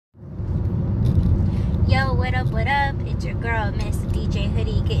Yo, what up, what up? It's your girl, Miss DJ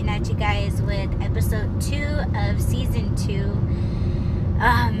Hoodie, getting at you guys with episode 2 of season 2.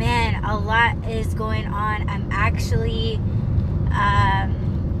 Oh man, a lot is going on. I'm actually I'm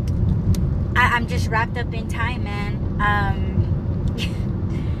just wrapped up in time, man.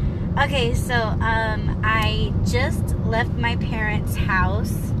 Okay, so I just left my parents'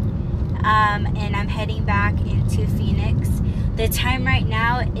 house, and I'm heading back into Phoenix. The time right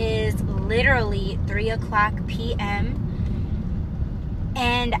now is literally 3:00 p.m.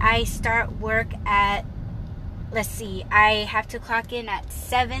 and I start work at, let's see, I have to clock in at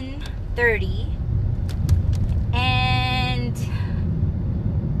 7:30, and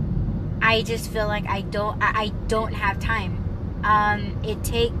I just feel like I don't have time. It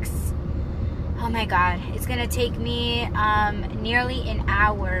takes, oh my god, it's gonna take me nearly an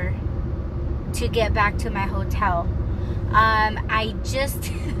hour to get back to my hotel. I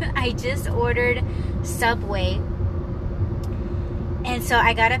just ordered Subway, and so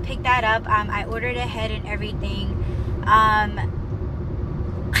I gotta pick that up. I ordered ahead and everything.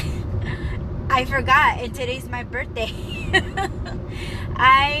 I forgot, and today's my birthday.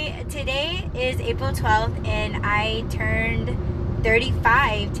 Today is April 12th, and I turned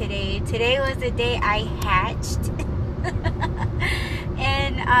 35 today. Today was the day I hatched.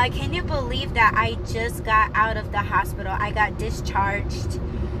 And can you believe that I just got out of the hospital? I got discharged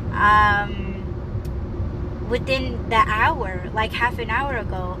within the hour, like half an hour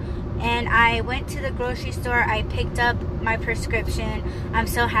ago. And I went to the grocery store. I picked up my prescription. I'm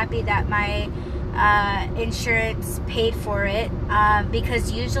so happy that my insurance paid for it,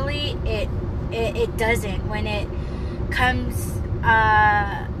 because usually it doesn't. When it comes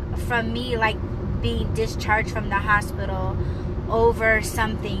from me, like being discharged from the hospital over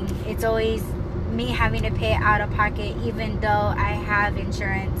something, it's always me having to pay out of pocket, even though I have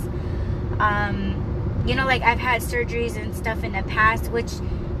insurance. You know, like I've had surgeries and stuff in the past, which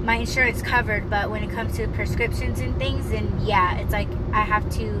my insurance covered, but when it comes to prescriptions and things, then yeah, it's like I have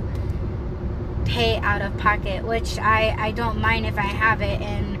to pay out of pocket, which I don't mind if I have it.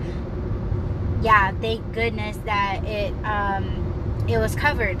 And yeah, thank goodness that it was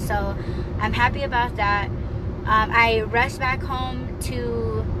covered, so I'm happy about that. I rushed back home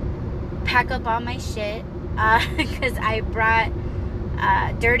to pack up all my shit, because I brought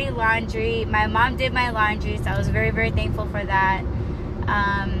dirty laundry. My mom did my laundry, so I was very, very thankful for that.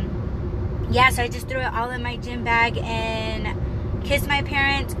 Yeah, so I just threw it all in my gym bag and kissed my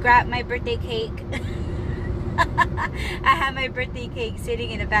parents, grabbed my birthday cake. I had my birthday cake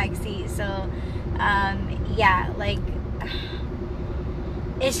sitting in the back seat, so yeah, like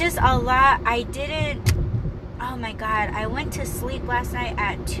it's just a lot. Oh my god, I went to sleep last night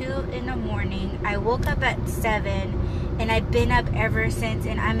at 2 in the morning. I woke up at 7, and I've been up ever since,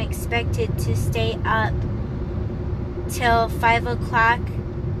 and I'm expected to stay up till 5 o'clock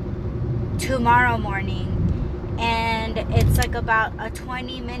tomorrow morning. And it's like about a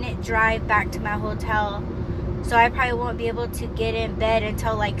 20-minute drive back to my hotel, so I probably won't be able to get in bed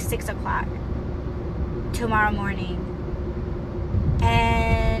until like 6 o'clock tomorrow morning.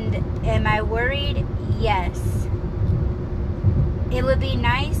 And am I worried? Yes. It would be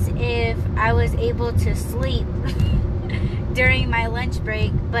nice if I was able to sleep during my lunch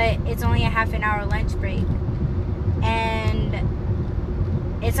break, but it's only a half an hour lunch break, and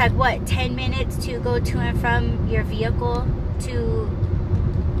it's like, what, 10 minutes to go to and from your vehicle to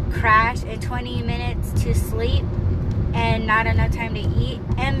crash, and 20 minutes to sleep, and not enough time to eat.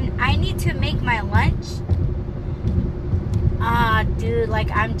 And I need to make my lunch. Dude,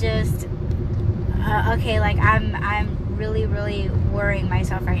 like I'm just okay, like I'm really, really worrying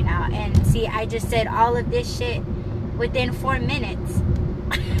myself right now. And see, I just said all of this shit within 4 minutes.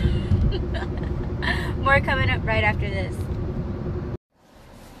 More coming up right after this.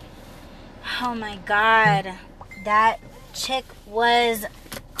 Oh my god, that chick was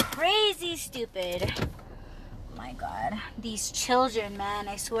crazy stupid. Oh my god, these children, man,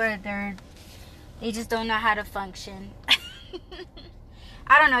 I swear they just don't know how to function.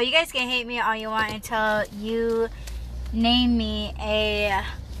 I don't know, you guys can hate me all you want until you name me a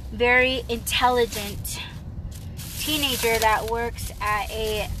very intelligent teenager that works at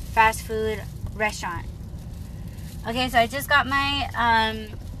a fast food restaurant. Okay, so I just got my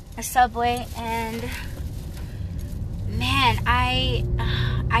Subway, and man, I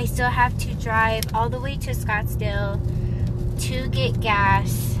still have to drive all the way to Scottsdale to get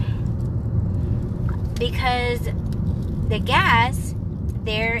gas, because the gas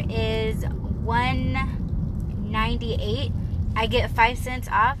there is $1.98. I get 5 cents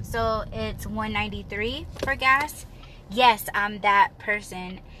off, so it's $1.93 for gas. Yes, I'm that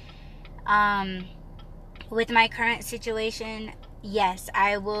person. with my current situation, yes,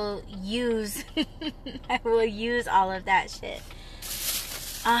 I will use I will use all of that shit.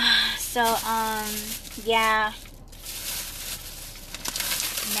 Yeah,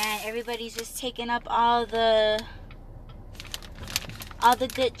 man, everybody's just taking up all the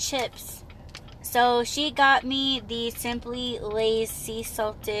good chips. So she got me the Simply Lay's sea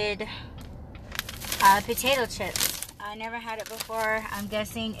salted potato chips. I never had it before. I'm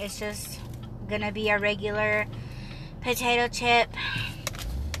guessing it's just gonna be a regular potato chip,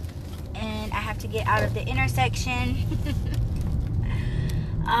 and I have to get out of the intersection.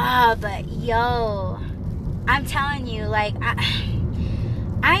 But yo, I'm telling you, like,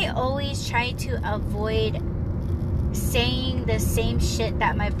 I always try to avoid saying the same shit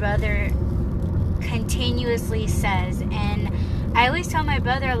that my brother continuously says, and I always tell my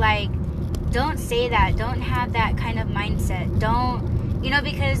brother, like, don't say that, don't have that kind of mindset, don't, you know,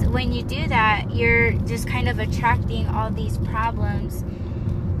 because when you do that, you're just kind of attracting all these problems.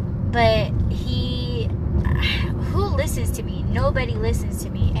 But who listens to me? Nobody listens to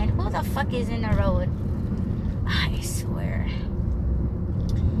me. And who the fuck is in the road? I swear.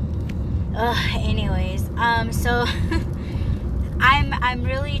 Anyways, so I'm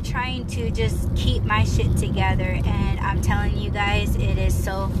really trying to just keep my shit together, and I'm telling you guys, it is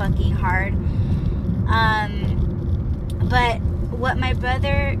so fucking hard. But what my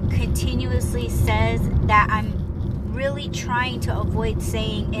brother continuously says that I'm really trying to avoid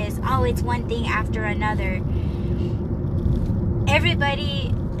saying is, oh, it's one thing after another.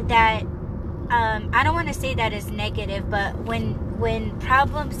 Everybody that I don't want to say that is negative, but when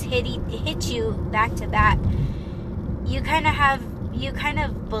problems hit you back to back, you kind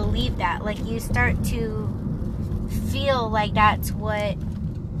of believe that, like, you start to feel like that's what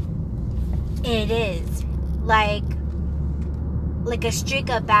it is, like a streak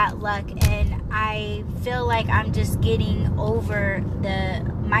of bad luck. And I feel like I'm just getting over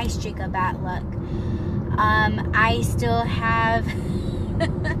my streak of bad luck. I still have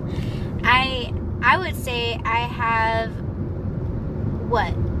I would say I have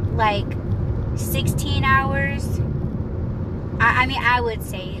what, like 16 hours. I mean, I would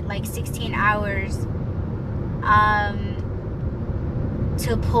say like 16 hours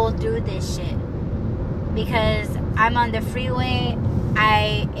to pull through this shit, because I'm on the freeway.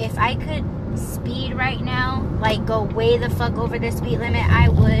 If I could speed right now, like go way the fuck over the speed limit, I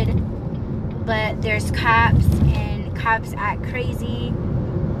would. But there's cops, and cops act crazy.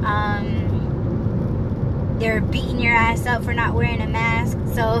 They're beating your ass up for not wearing a mask.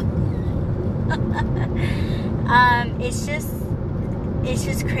 So it's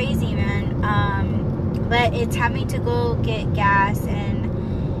just crazy, man. But it's having to go get gas,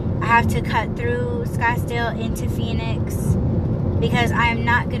 and I have to cut through Scottsdale into Phoenix, because I'm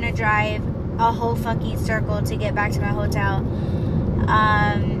not gonna drive a whole fucking circle to get back to my hotel.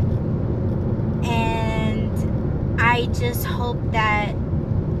 And I just hope that,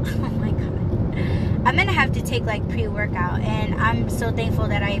 oh my god, I'm gonna have to take like pre-workout, and I'm so thankful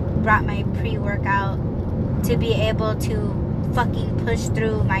that I brought my pre-workout to be able to fucking push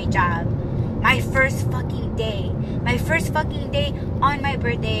through my job. My first fucking day on my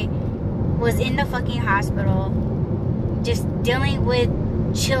birthday was in the fucking hospital, just dealing with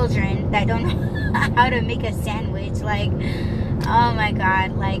children that don't know how to make a sandwich. Like, oh my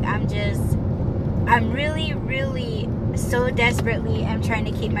god, like, I'm really, really so desperately am trying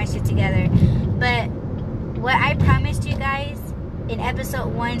to keep my shit together. But what I promised you guys in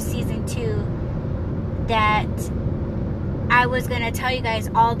episode 1, season 2, that I was gonna tell you guys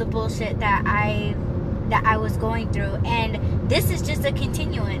all the bullshit that I was going through, and this is just a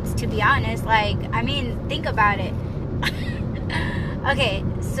continuance, to be honest. Like, I mean, think about it. Okay,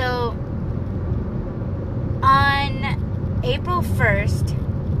 so on April 1st,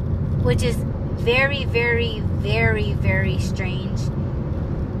 which is very, very, very, very strange,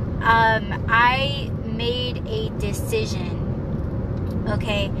 I made a decision.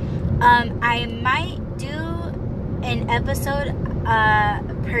 Okay, I might do an episode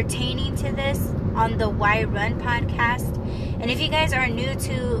pertaining to this on the Why Run podcast. And if you guys are new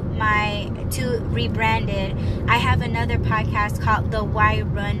to Rebranded, I have another podcast called the Why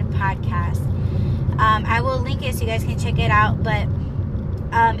Run podcast. I will link it so you guys can check it out. But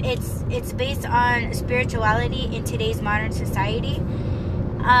it's based on spirituality in today's modern society.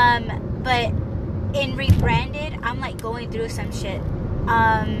 But in Rebranded, I'm like going through some shit.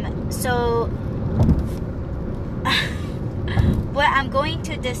 So what I'm going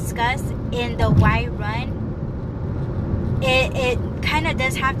to discuss in the Why Run, it kind of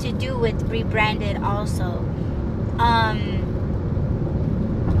does have to do with Rebranded also.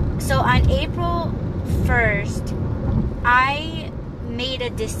 So on April 1st, I made a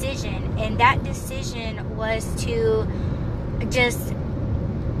decision, and that decision was to just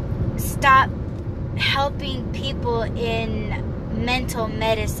stop helping people in mental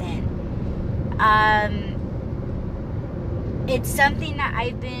medicine. It's something that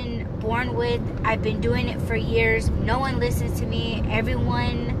I've been born with. I've been doing it for years. No one listens to me.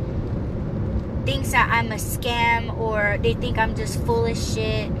 Everyone thinks that I'm a scam, or they think I'm just full of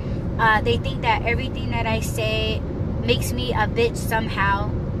shit. They think that everything that I say makes me a bitch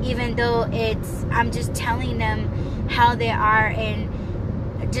somehow, even though I'm just telling them how they are and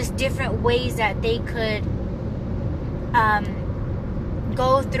just different ways that they could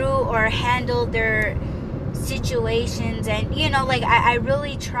go through or handle their situations. And like I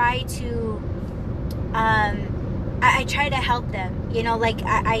really try to I try to help them, like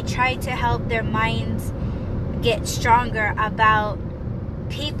I try to help their minds get stronger about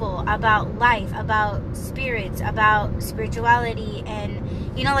people, about life, about spirits, about spirituality, and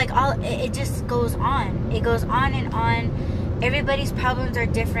like it just goes on. It goes on and on. Everybody's problems are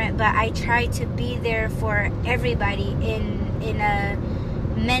different, but I try to be there for everybody in a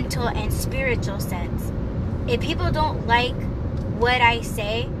mental and spiritual sense. If people don't like what I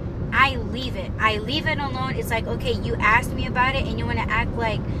say, I leave it. I leave it alone. It's like, okay, you asked me about it and you want to act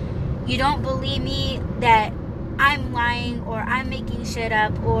like you don't believe me, that I'm lying or I'm making shit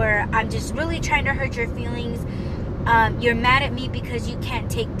up or I'm just really trying to hurt your feelings. You're mad at me because you can't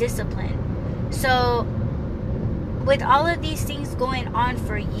take discipline. So with all of these things going on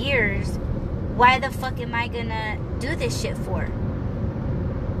for years, why the fuck am I gonna do this shit for?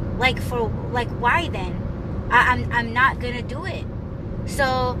 Why then? I'm not gonna do it.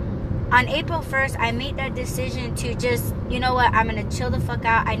 So on April 1st, I made that decision to just, I'm gonna chill the fuck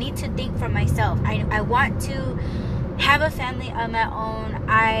out. I need to think for myself. I want to have a family of my own.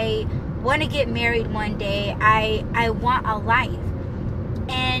 I want to get married one day. I want a life.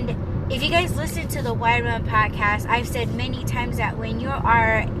 And if you guys listen to the Why Run podcast, I've said many times that when you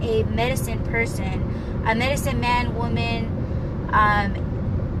are a medicine person, a medicine man, woman,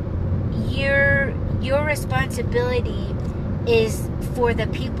 your responsibility is for the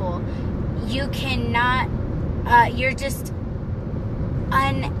people. You cannot, you're just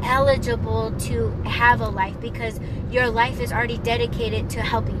uneligible to have a life because your life is already dedicated to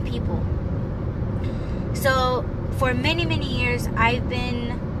helping people. So for many, many years, I've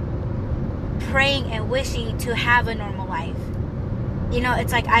been praying and wishing to have a normal life.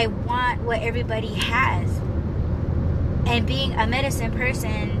 It's like I want what everybody has. And being a medicine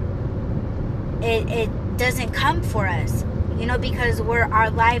person, it doesn't come for us, because our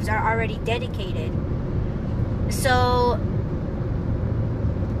lives are already dedicated. So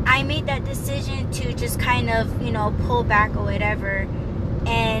I made that decision to just kind of, pull back or whatever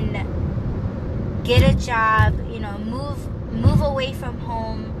and get a job, move away from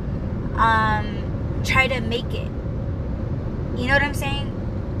home, try to make it. You know what I'm saying?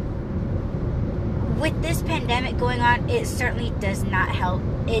 With this pandemic going on, it certainly does not help.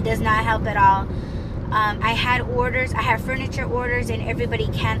 It does not help at all. I had furniture orders and everybody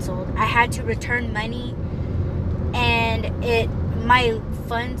canceled. I had to return money and my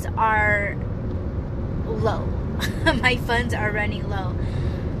funds are low. My funds are running low.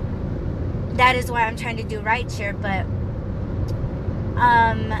 That is why I'm trying to do rideshare, but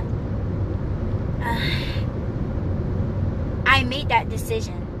I made that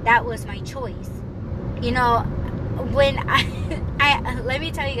decision. That was my choice. When I let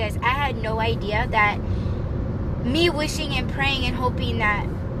me tell you guys, I had no idea that me wishing and praying and hoping that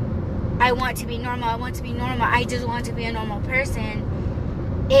I want to be normal, I just want to be a normal person,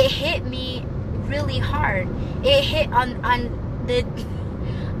 it hit me really hard. It hit on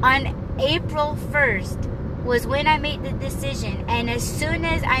April 1st was when I made the decision, and as soon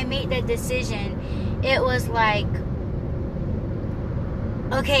as I made the decision, it was like,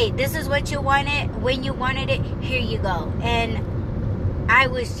 okay, this is what you wanted. When you wanted it, here you go. And I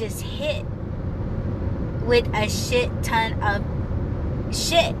was just hit with a shit ton of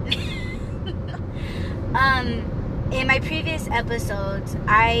shit. In my previous episodes,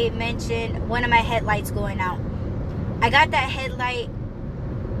 I mentioned one of my headlights going out. I got that headlight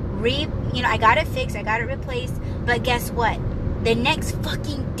I got it fixed, I got it replaced, but guess what? The next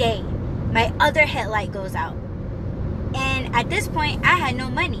fucking day, my other headlight goes out. And at this point, I had no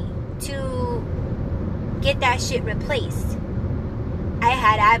money to get that shit replaced. I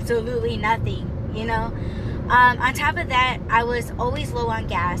had absolutely nothing, On top of that, I was always low on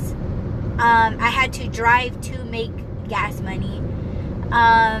gas. I had to drive to make gas money.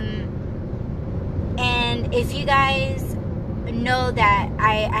 And if you guys know that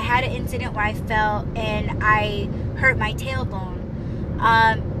I had an incident where I fell and I hurt my tailbone.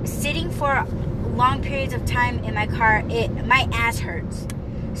 Sitting for long periods of time in my car, my ass hurts.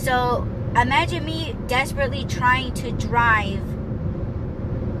 So imagine me desperately trying to drive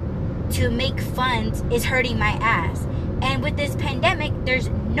to make funds is hurting my ass. And with this pandemic, there's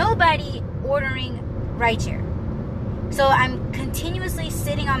nobody ordering rideshare. So I'm continuously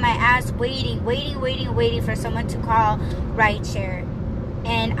sitting on my ass waiting for someone to call rideshare.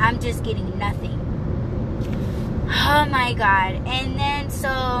 And I'm just getting nothing. Oh my God. And then so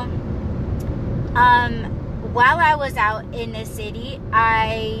while I was out in the city,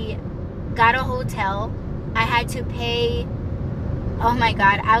 I got a hotel. I had to pay. Oh my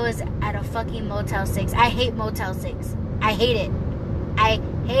God, I was at a fucking Motel 6. I hate Motel 6. I hate it. I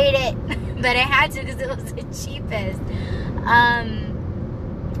hate it. But I had to because it was the cheapest.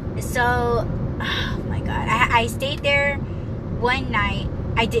 So, oh my God. I stayed there one night.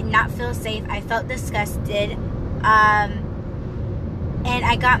 I did not feel safe. I felt disgusted. And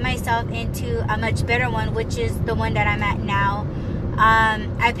I got myself into a much better one, which is the one that I'm at now.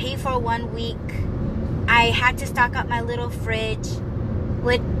 I paid for 1 week. I had to stock up my little fridge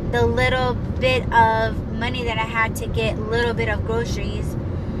with the little bit of money that I had to get a little bit of groceries.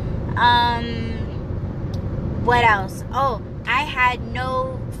 What else? Oh, I had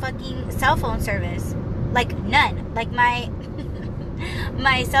no fucking cell phone service. Like none. Like my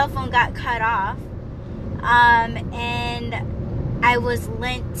my cell phone got cut off. And I was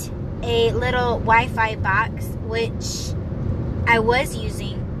lent a little Wi-Fi box, which I was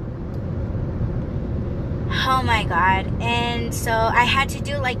using. Oh my God. And so I had to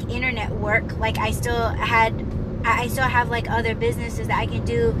do like internet work. Like I still have like other businesses that I can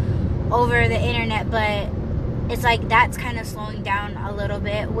do over the internet, but it's like that's kind of slowing down a little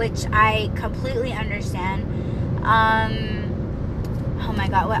bit, which I completely understand. Oh my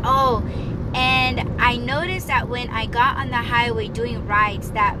God. What? Oh, and I noticed that when I got on the highway doing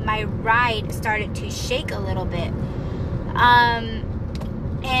rides, that my ride started to shake a little bit. And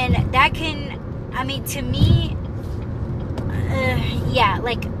that can, I mean, to me, yeah,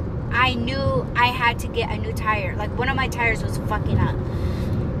 like I knew I had to get a new tire. Like one of my tires was fucking up.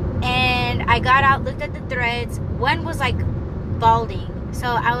 And I got out, looked at the threads. One was like balding. So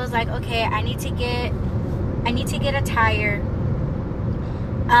I was like, okay, I need to get a tire.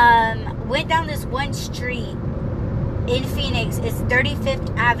 Went down this one street in Phoenix. It's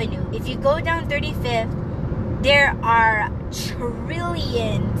 35th Avenue. If you go down 35th, there are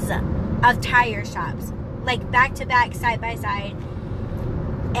trillions of tire shops, like back to back, side by side.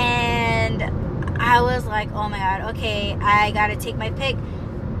 And I was like, oh my God, okay, I gotta take my pick.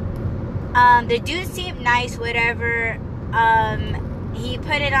 The dude seemed nice, whatever. He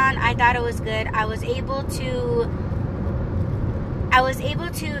put it on. I thought it was good. I was able to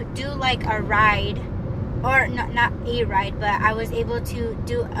do like a ride, or not a ride, but I was able to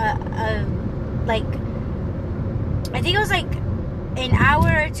do a like, I think it was like an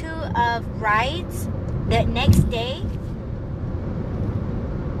hour or two of rides that next day.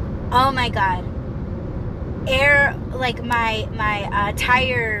 Oh my God. Air, like my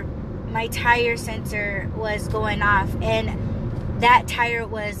tire sensor was going off, and that tire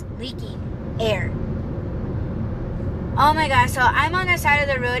was leaking air. Oh my God. So I'm on the side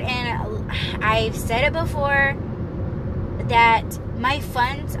of the road, and I've said it before that my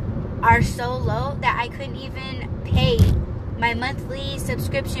funds are so low that I couldn't even pay my monthly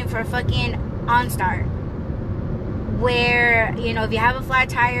subscription for fucking OnStar, where, you know, if you have a flat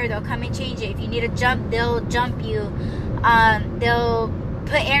tire, they'll come and change it. If you need a jump, they'll jump you. They'll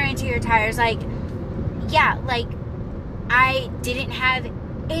put air into your tires. Like, yeah, like I didn't have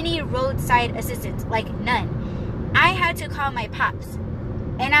any roadside assistance, like none. I had to call my pops,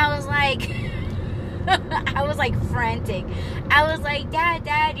 and I was like I was like frantic. I was like,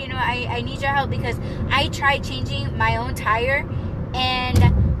 Dad, you know, I need your help, because I tried changing my own tire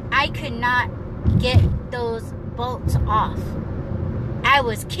and I could not get those bolts off. I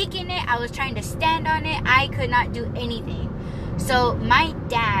was kicking it. I was trying to stand on it. I could not do anything. So my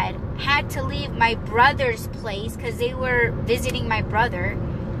dad had to leave my brother's place because they were visiting my brother.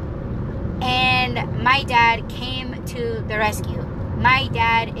 And my dad came to the rescue. My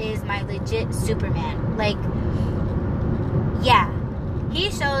dad is my legit Superman. Like, yeah.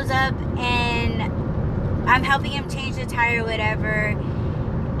 He shows up and I'm helping him change the tire or whatever.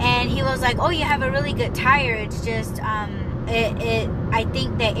 And he was like, oh, you have a really good tire. It's just, I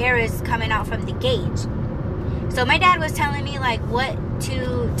think the air is coming out from the gauge. So my dad was telling me, like, what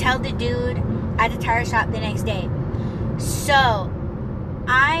to tell the dude at the tire shop the next day. So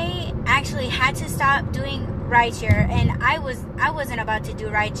I actually had to stop doing rideshare, and I wasn't about to do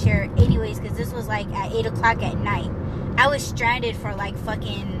rideshare anyways, because this was like at 8 o'clock at night. I was stranded for like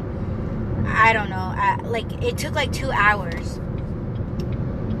fucking, I don't know, like it took like 2 hours,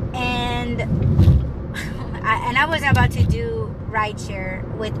 and I wasn't about to do rideshare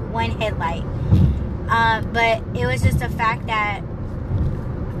with one headlight, but it was just the fact that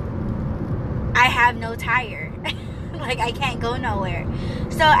I have no tire. Like, I can't go nowhere.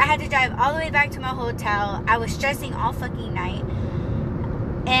 So I had to drive all the way back to my hotel. I was stressing all fucking night.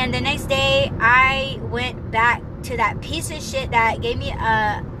 And the next day, I went back to that piece of shit that gave me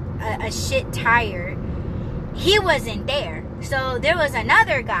a shit tire. He wasn't there. So there was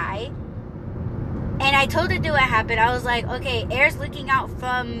another guy. And I told the dude what happened. I was like, okay, air's leaking out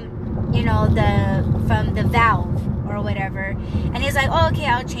from, you know, from the valve or whatever. And he's like, oh, okay,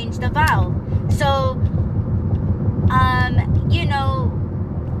 I'll change the valve. So, you know,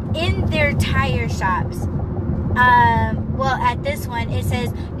 in their tire shops, well, at this one, it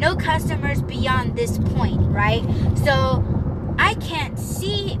says no customers beyond this point, right? So I can't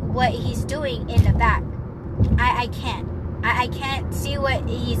see what he's doing in the back. I can't. I can't see what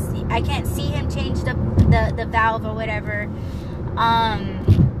I can't see him change the valve or whatever.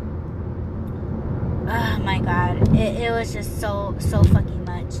 Oh my God. It was just so fucking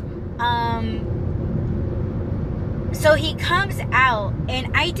much. So he comes out,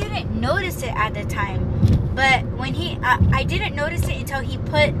 and I didn't notice it at the time, but when I didn't notice it until he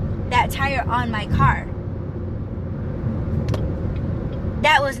put that tire on my car.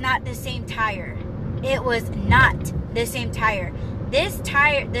 That was not the same tire. It was not the same tire. This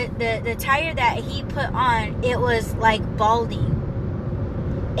tire, the tire that he put on, it was like balding.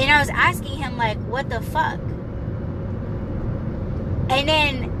 And I was asking him, like, what the fuck? And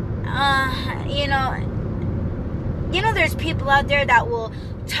then, you know, there's people out there that will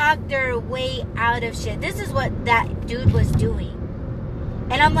talk their way out of shit. This is what that dude was doing.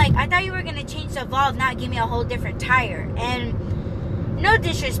 And I'm like, I thought you were going to change the valve, not give me a whole different tire. And no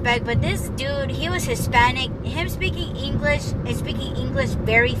disrespect, but this dude, he was Hispanic. Him speaking English and speaking English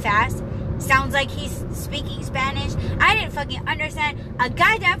very fast. Sounds like he's speaking Spanish. I didn't fucking understand a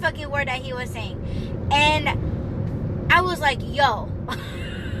goddamn fucking word that he was saying. And I was like, yo.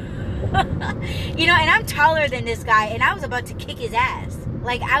 You know, and I'm taller than this guy, and I was about to kick his ass.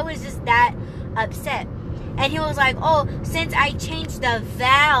 Like, I was just that upset. And he was like, oh, since I changed the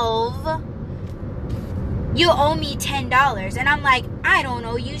valve, you owe me $10. And I'm like, I don't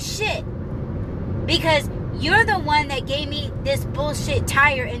owe you shit, because you're the one that gave me this bullshit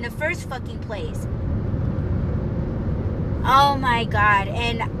tire in the first fucking place. Oh my God.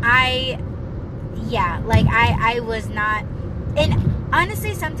 And I was not. And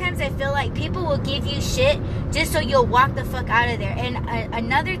honestly, sometimes I feel like people will give you shit just so you'll walk the fuck out of there. And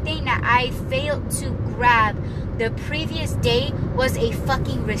another thing that I failed to grab the previous day was a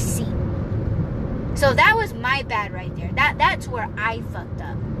fucking receipt. So that was my bad right there. That's where I fucked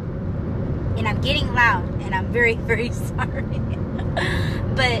up. And I'm getting loud, and I'm very, very sorry.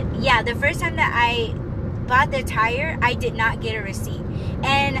 But yeah, the first time that I bought the tire, I did not get a receipt.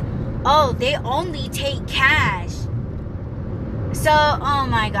 And oh, they only take cash. So, oh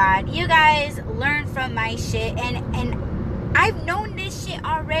my God, you guys learn from my shit, and I've known this shit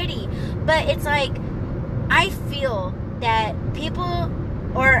already, but it's like, I feel that people,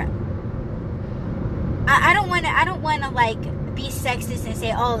 or I don't want to like be sexist and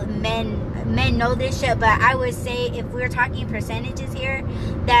say, oh, men know this shit, but I would say, if we're talking percentages here,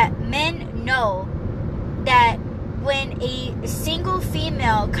 that men know that when a single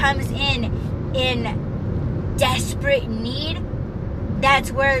female comes in desperate need,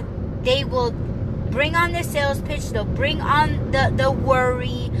 that's where they will bring on the sales pitch. They'll bring on the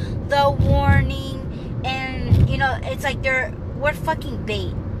worry, the warning, and you know, it's like we're fucking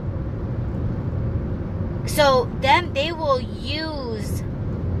bait. So they will use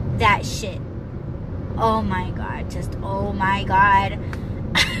that shit. Oh my God, just oh my God.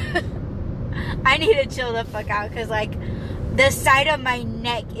 I need to chill the fuck out, because like the side of my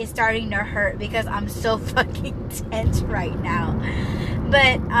neck is starting to hurt because I'm so fucking tense right now.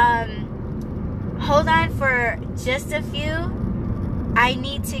 But hold on for just a few. I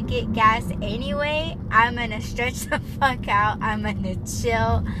need to get gas anyway. I'm gonna stretch the fuck out. I'm gonna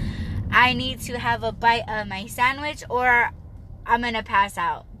chill. I need to have a bite of my sandwich, or I'm gonna pass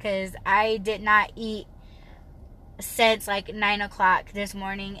out, because I did not eat since like 9 o'clock this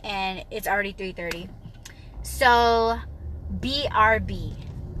morning, and it's already 3:30. So BRB.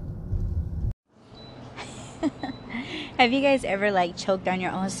 Have you guys ever like choked on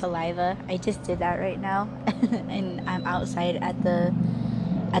your own saliva? I just did that right now. And I'm outside at the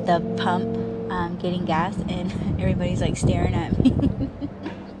pump. getting gas, and everybody's like staring at me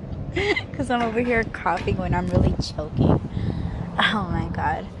because I'm over here coughing when I'm really choking. Oh my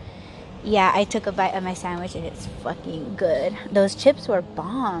god. Yeah, I took a bite of my sandwich and it's fucking good. Those chips were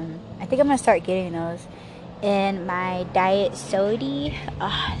bomb. I think I'm gonna start getting those. And my diet soda,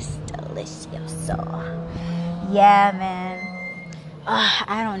 it's delicious. So yeah, man.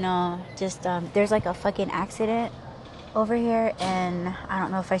 I don't know. Just there's like a fucking accident over here, and I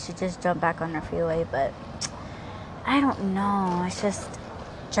don't know if I should just jump back on the freeway, but I don't know. It's just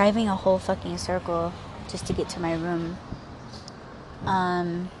driving a whole fucking circle just to get to my room.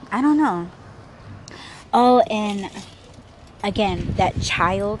 I don't know. Oh, and again, that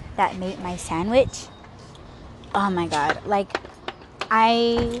child that made my sandwich. Oh my god. Like,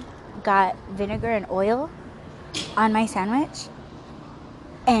 I got vinegar and oil on my sandwich,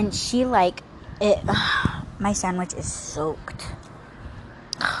 and she like it. My sandwich is soaked.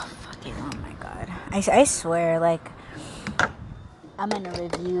 Oh my god. I swear, like, I'm gonna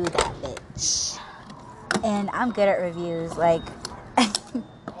review that bitch. And I'm good at reviews. Like,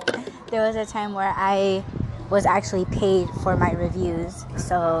 there was a time where I was actually paid for my reviews.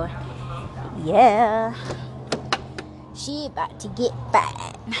 So, yeah. She about to get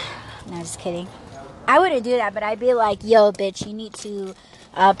bad. No, just kidding. I wouldn't do that, but I'd be like, yo, bitch, you need to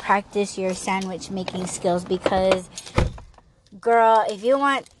practice your sandwich making skills, because, girl, if you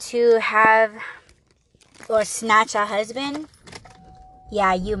want to have or snatch a husband,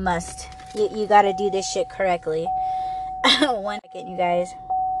 yeah, you must. You gotta do this shit correctly. 1 second, you guys.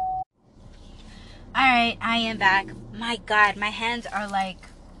 Alright, I am back. My god, my hands are like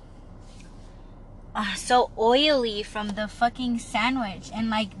so oily from the fucking sandwich, and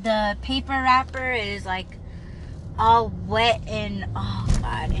like the paper wrapper is like all wet, and oh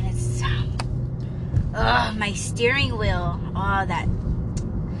god, and it's my steering wheel, that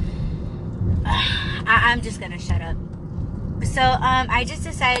I'm just gonna shut up. So I just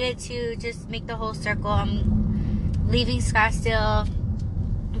decided to just make the whole circle. I'm leaving Scottsdale.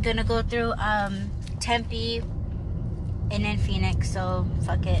 I'm gonna go through Tempe and then Phoenix. So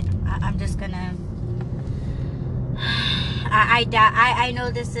fuck it. I'm just gonna. I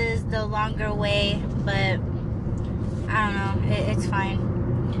know this is the longer way, but I don't know. It's fine.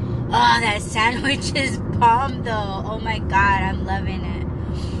 Oh, that sandwich is bomb though. Oh my god, I'm loving it.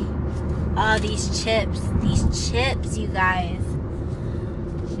 Oh, these chips, you guys.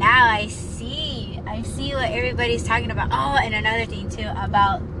 Now I see what everybody's talking about. Oh, and another thing too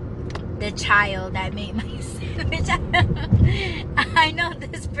about the child that made my sandwich. I know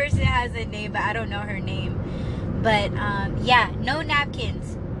this person has a name, but I don't know her name. But yeah, no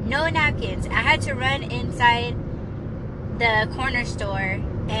napkins. I had to run inside the corner store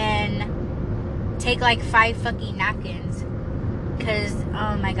and take like 5 fucking napkins. Because,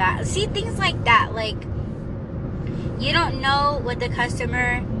 oh my god. See, things like that. Like, you don't know what the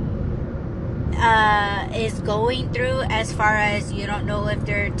customer is going through, as far as you don't know if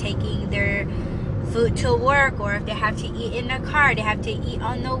they're taking their food to work, or if they have to eat in a car, they have to eat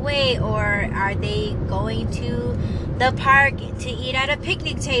on the way, or are they going to the park to eat at a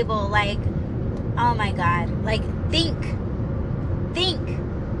picnic table. Like, oh my god. Like, think.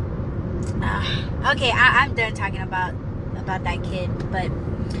 Okay, I'm done talking about that kid. But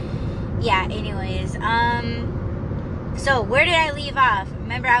yeah, anyways, so where did I leave off?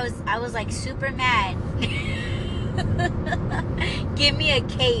 Remember, I was like super mad. Give me a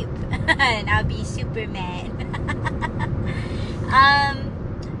cape and I'll be super mad.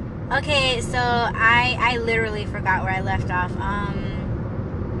 Okay, so I literally forgot where I left off.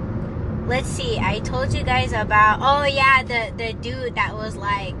 Let's see, I told you guys about, oh yeah, the dude that was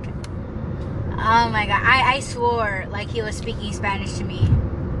like, oh my god, I swore like he was speaking Spanish to me.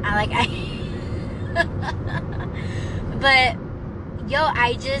 But yo,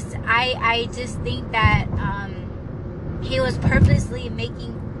 I just think that he was purposely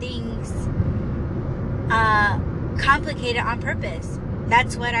making things complicated on purpose.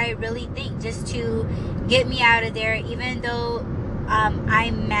 That's what I really think, just to get me out of there, even though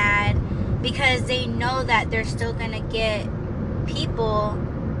I'm mad, because they know that they're still gonna get people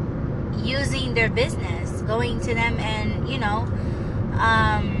using their business, going to them, and you know,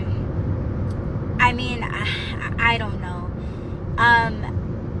 I mean, I don't know.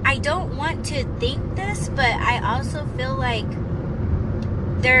 I don't want to think this, but I also feel like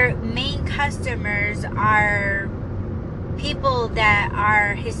their main customers are people that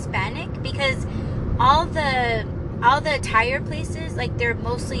are Hispanic, because all the tire places, like, they're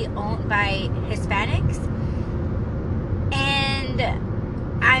mostly owned by Hispanics. And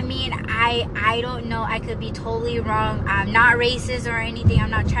I mean, I don't know, I could be totally wrong. I'm not racist or anything.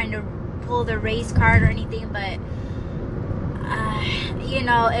 I'm not trying to pull the race card or anything, but you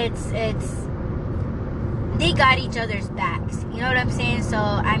know, it's they got each other's backs. You know what I'm saying? So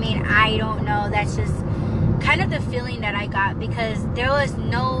I mean, I don't know. That's just kind of the feeling that I got, because there was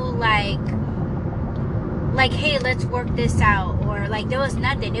no like, hey, let's work this out, or like there was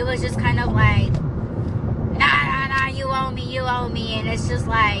nothing. It was just kind of like, nah, you owe me, and it's just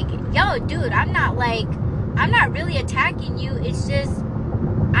like, yo, dude, I'm not really attacking you. It's just,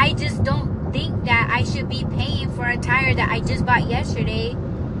 I just don't think that I should be paying for a tire that I just bought yesterday,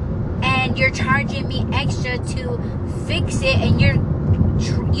 and you're charging me extra to fix it, and you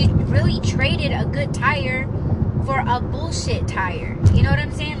really traded a good tire for a bullshit tire. You know what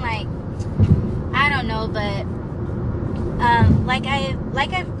I'm saying? Like, I don't know, but like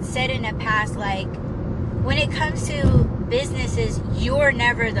I've said in the past, like, when it comes to businesses, you're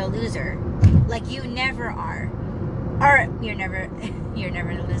never the loser. Like, you never are. Or you're never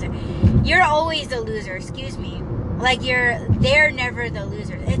the loser. You're always the loser, excuse me. Like, they're never the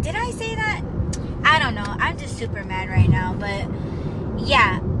loser. Did I say that? I don't know. I'm just super mad right now, but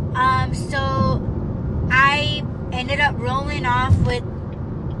yeah. So I ended up rolling off with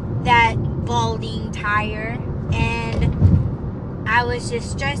that balding tire, and I was just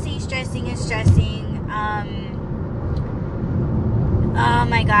stressing. Oh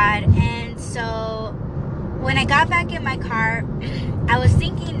my god. And so when I got back in my car, I was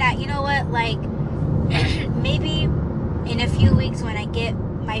thinking that, you know what, like, maybe in a few weeks when I get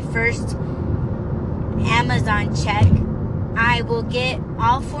my first Amazon check, I will get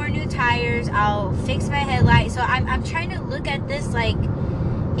all 4 new tires. I'll fix my headlight. So I'm trying to look at this like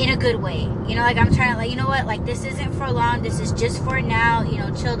in a good way. You know, like, I'm trying to, like, you know what, like, this isn't for long. This is just for now. You know,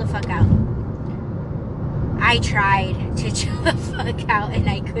 chill the fuck out. I tried to chill the fuck out and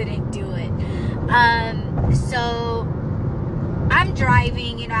I couldn't do it. So I'm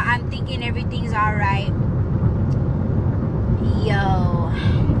driving, you know, I'm thinking everything's alright. Yo,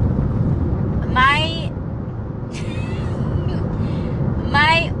 my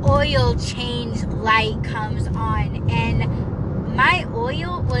oil change light comes on, and my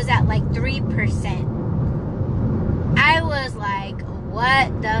oil was at like 3%. I was like,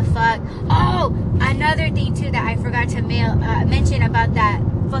 what the fuck? Oh, another thing too that I forgot to mention about that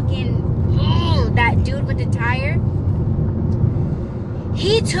fucking that dude with the tire.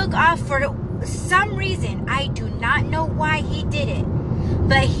 He took off for some reason. I do not know why he did it,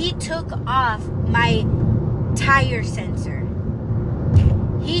 but he took off my tire sensor.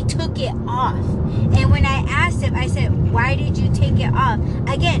 He took it off. And when I asked him, I said, why did you take it off?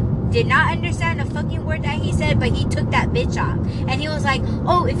 Again, did not understand a fucking word that he said, but he took that bitch off. And he was like,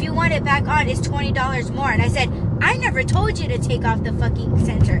 oh, if you want it back on, it's $20 more. And I said, I never told you to take off the fucking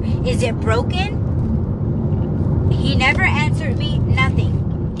sensor. Is it broken? He never answered me,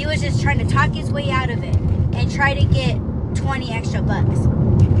 nothing. He was just trying to talk his way out of it and try to get 20 extra bucks.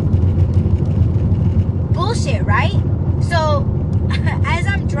 Bullshit, right? So as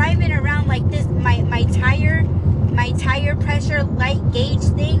I'm driving around like this, my tire pressure light gauge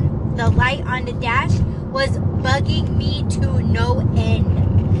thing, the light on the dash, was bugging me to no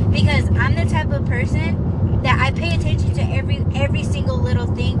end, because I'm the type of person that I pay attention to every single little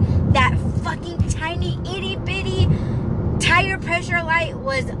thing. That fucking tiny itty bitty tire pressure light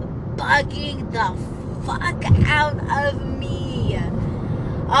was bugging the fuck out of me.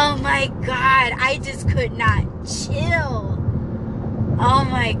 Oh my god, I just could not chill. Oh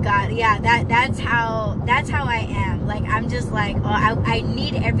my god, yeah, that's how I am. Like, I'm just like, oh, I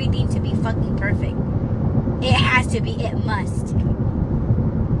need everything to be fucking perfect. It has to be, it must.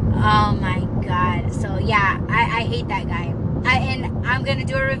 Oh my god. So yeah, I hate that guy. And I'm gonna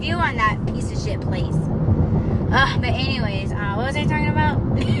do a review on that piece of shit place. But anyways, what was I talking about?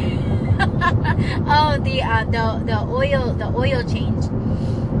 Oh, the oil change.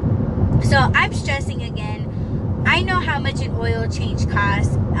 So I'm stressing again. I know how much an oil change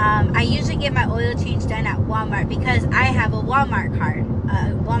costs. I usually get my oil change done at Walmart because I have a Walmart card,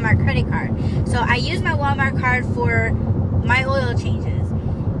 Walmart credit card. So I use my Walmart card for my oil changes.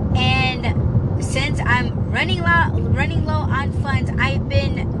 And since I'm running low on funds, I've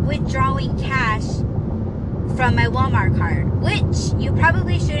been withdrawing cash from my Walmart card, which you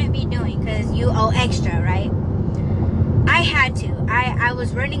probably shouldn't be doing because you owe extra, right? I had to. I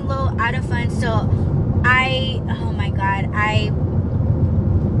was running low out of funds, so oh my god, I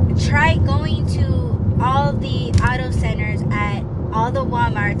tried going to all the auto centers at all the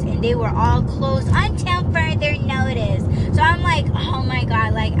Walmarts, and they were all closed until further notice. So I'm like, oh my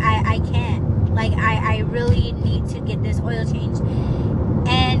god, like I can't. Like I really need to get this oil change.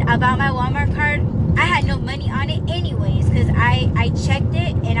 And about my Walmart card, I had no money on it anyways. because I checked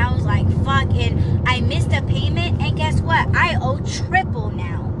it and I was like, fuck, and I missed a payment, and guess what? I owe triple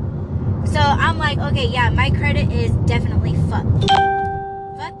now. So I'm like, okay, yeah, my credit is definitely fucked.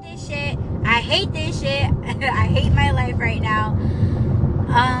 Fuck this shit. I hate this shit. I hate my life right now.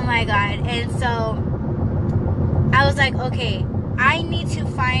 Oh my God. And so I was like, okay, I need to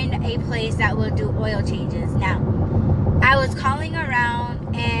find a place that will do oil changes. Now, I was calling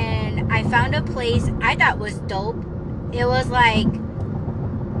around and I found a place I thought was dope. It was like,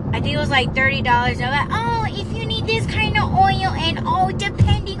 I think it was like $30. I'm like, oh, if you need this kind of oil, and oh,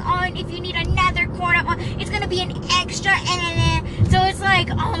 depending on if you need another quart of oil, it's gonna be an extra. So it's like,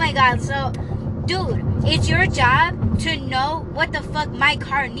 oh my God. So, dude, it's your job to know what the fuck my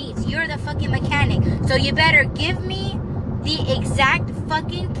car needs. You're the fucking mechanic. So you better give me the exact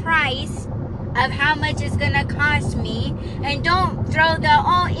fucking price of how much it's gonna cost me, and don't throw the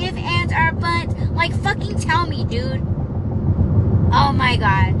oh, if, ands, or buts. Like, fucking tell me, dude. Oh my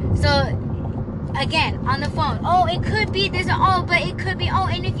God. So again, on the phone, oh, it could be this, oh, but it could be, oh,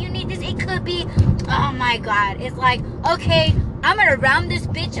 and if you need this, it could be, oh my God. It's like, okay, I'm gonna round this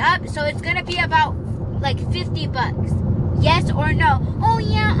bitch up, so it's gonna be about like $50. Yes or no? Oh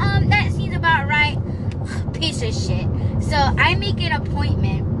yeah, that seems about right. Piece of shit. So I make an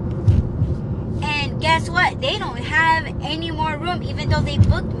appointment, and guess what? They don't have any more room, even though they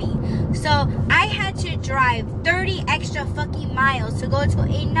booked me. So I had to drive 30 extra fucking miles to go to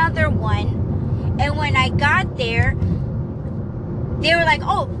another one. And when I got there, they were like,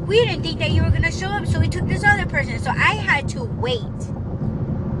 oh, we didn't think that you were going to show up, so we took this other person. So I had to wait.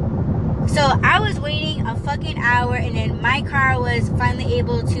 So I was waiting a fucking hour, and then my car was finally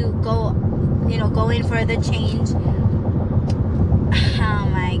able to go, go in for the change. Oh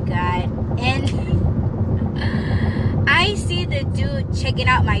my God. And I see the dude checking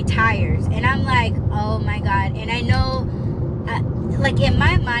out my tires, and I'm like, oh my God. And I know, like, in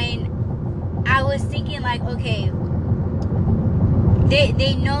my mind, I was thinking like, okay,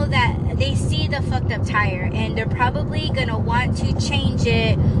 they know that, they see the fucked up tire, and they're probably gonna want to change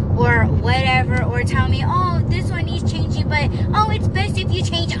it or whatever, or tell me, oh, this one needs changing, but oh, it's best if you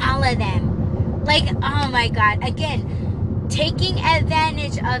change all of them. Like, oh my God. Again, taking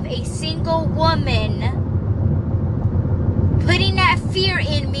advantage of a single woman, putting that fear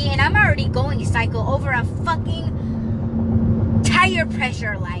in me, and I'm already going psycho over a fucking tire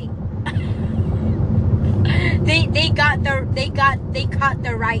pressure light. They caught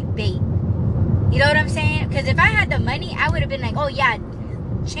the right bait. You know what I'm saying? Because if I had the money, I would have been like, oh yeah,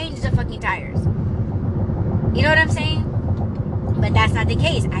 change the fucking tires. You know what I'm saying? But that's not the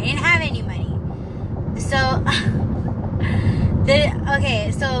case. I didn't have any money. So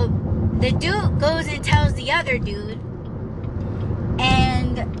so the dude goes and tells the other dude,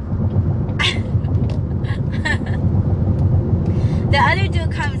 and the other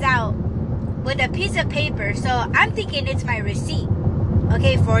dude comes out with a piece of paper. So I'm thinking it's my receipt,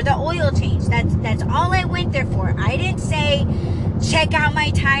 okay, for the oil change. That's all I went there for. I didn't say check out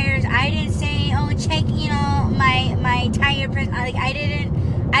my tires. I didn't say, oh, check, my tire press. Like, I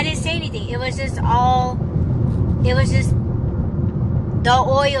didn't say anything. It was just the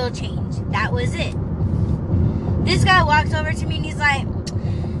oil change. That was it. This guy walks over to me and he's like,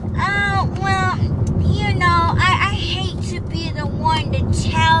 oh, well, I hate to be the one to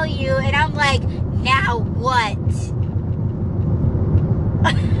tell you. And I'm like, now what?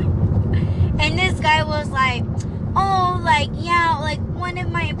 And this guy was like, oh, like, yeah, like one of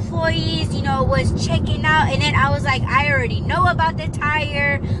my employees, was checking out. And then I was like, I already know about the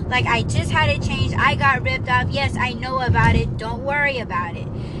tire. Like, I just had it changed. I got ripped off. Yes, I know about it. Don't worry about it.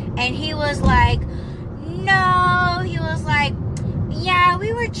 And he was like, no. He was like, yeah,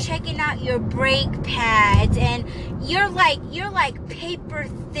 we were checking out your brake pads, and you're like paper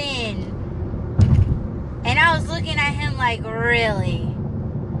thin. And I was looking at him like, really?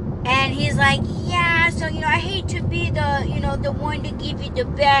 And he's like, yeah, so, I hate to be the one to give you the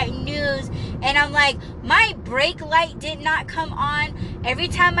bad news. And I'm like, my brake light did not come on. Every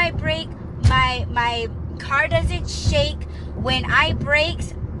time I brake, my car doesn't shake. When I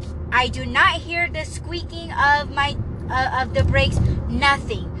brakes, I do not hear the squeaking of of the brakes,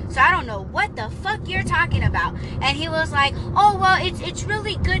 nothing. So I don't know what the fuck you're talking about. And he was like, oh, well, it's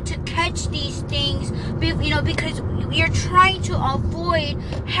really good to catch these things, because you're trying to avoid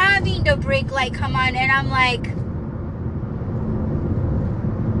having the brake light come on. And I'm like,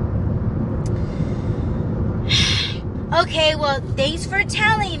 okay, well, thanks for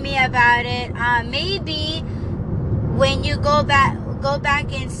telling me about it. Maybe when you go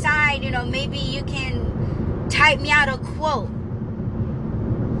back inside, maybe you can type me out a quote.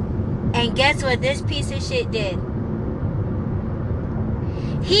 And guess what this piece of shit did?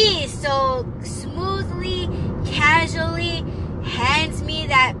 He so smoothly, casually hands me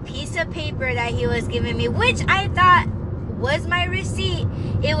that piece of paper that he was giving me, which I thought was my receipt.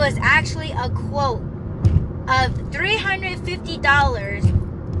 It was actually a quote of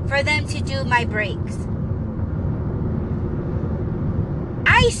 $350 for them to do my brakes.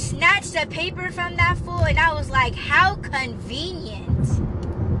 I snatched the paper from that fool and I was like, how convenient.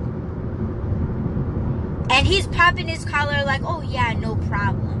 And he's popping his collar like, oh yeah, no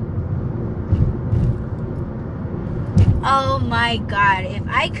problem. Oh my God, if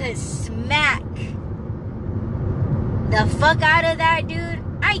I could smack the fuck out of that dude,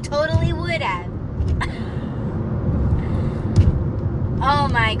 I totally would have. Oh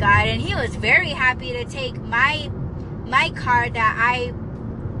my God, and he was very happy to take my car that I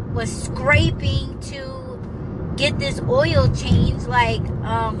was scraping to get this oil change. Like,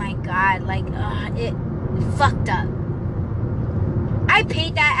 oh my God, like, it fucked up. I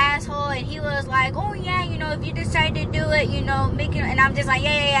paid that asshole and he was like, oh yeah, you know, if you decide to do it, you know, make it. And I'm just like,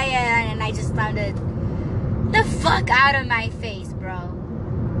 yeah. And I just sounded the fuck out of my face, bro.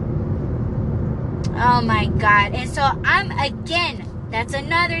 Oh my God. And so that's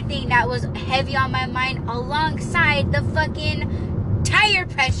another thing that was heavy on my mind alongside the fucking tire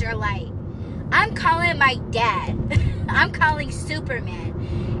pressure light. I'm calling my dad. I'm calling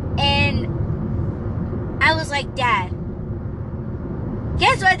Superman. And I was like, Dad,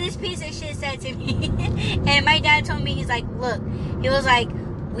 guess what this piece of shit said to me? And my dad told me, he's like, look, he was like,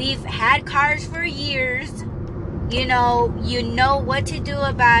 we've had cars for years. You know what to do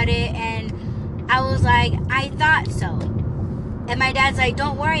about it. And I was like, I thought so. And my dad's like,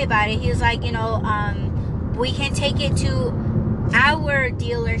 don't worry about it. He was like, you know, we can take it to our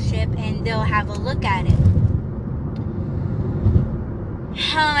dealership and they'll have a look at it.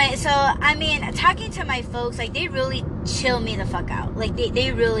 So, I mean, talking to my folks, like, they really chill me the fuck out. Like,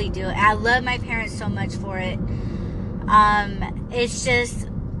 they really do. I love my parents so much for it. It's just,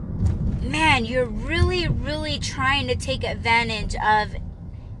 man, you're really, really trying to take advantage of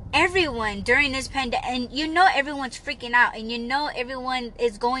everyone during this pandemic. And you know everyone's freaking out. And you know everyone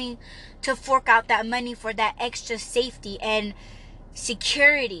is going to fork out that money for that extra safety and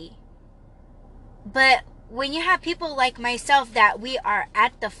security. But when you have people like myself that we are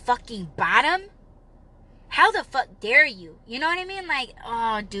at the fucking bottom, how the fuck dare you? You know what I mean? Like,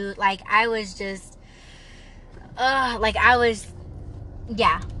 oh, dude, like, I was just,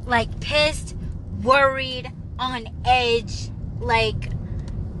 pissed, worried, on edge. Like,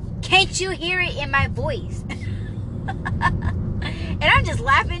 can't you hear it in my voice? And I'm just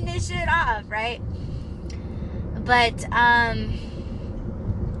laughing this shit off, right? But,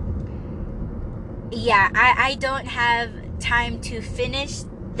 yeah, I don't have time to finish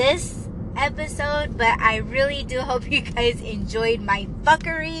this episode, but I really do hope you guys enjoyed my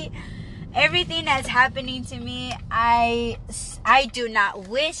fuckery. Everything that's happening to me, I do not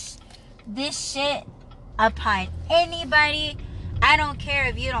wish this shit upon anybody. I don't care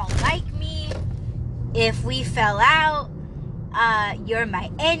if you don't like me, if we fell out, you're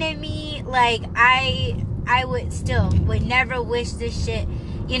my enemy. Like, I would never wish this shit.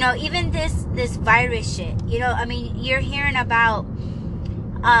 You know, even this virus shit, you know, I mean, you're hearing about,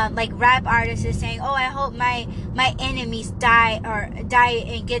 like, rap artists is saying, oh, I hope my enemies die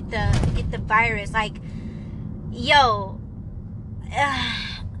and get the virus. Like, yo,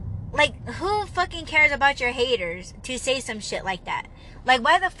 like, who fucking cares about your haters to say some shit like that? Like,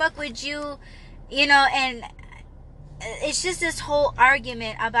 why the fuck would you, you know? And it's just this whole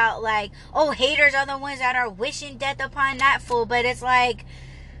argument about, like, oh, haters are the ones that are wishing death upon that fool. But it's like,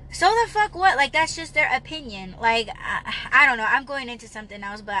 so the fuck what? Like, that's just their opinion. Like, I don't know. I'm going into something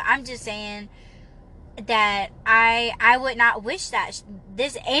else, but I'm just saying that I would not wish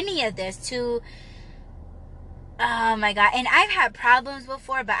any of this to, oh my God. And I've had problems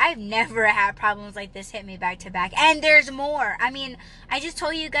before, but I've never had problems like this hit me back to back. And there's more. I mean, I just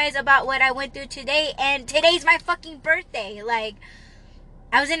told you guys about what I went through today, and today's my fucking birthday. Like,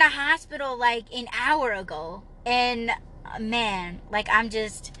 I was in a hospital like an hour ago, and man, like,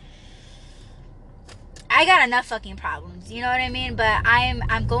 I got enough fucking problems, you know what I mean? But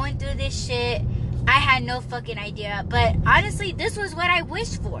I'm going through this shit. I had no fucking idea. But honestly, this was what I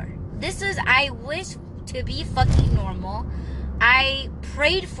wished for. I wished to be fucking normal. I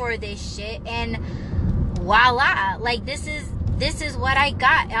prayed for this shit, and voila. Like, this is what I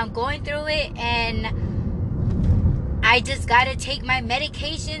got. I'm going through it, and I just gotta take my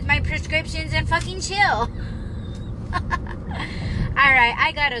medications, my prescriptions, and fucking chill. Alright,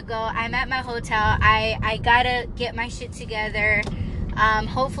 I gotta go. I'm at my hotel. I gotta get my shit together.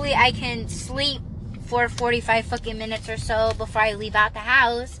 Hopefully I can sleep for 45 fucking minutes or so before I leave out the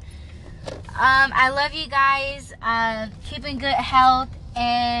house. I love you guys. Keep in good health,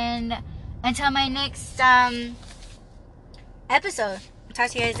 and until my next episode, I'll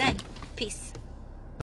talk to you guys then. Peace.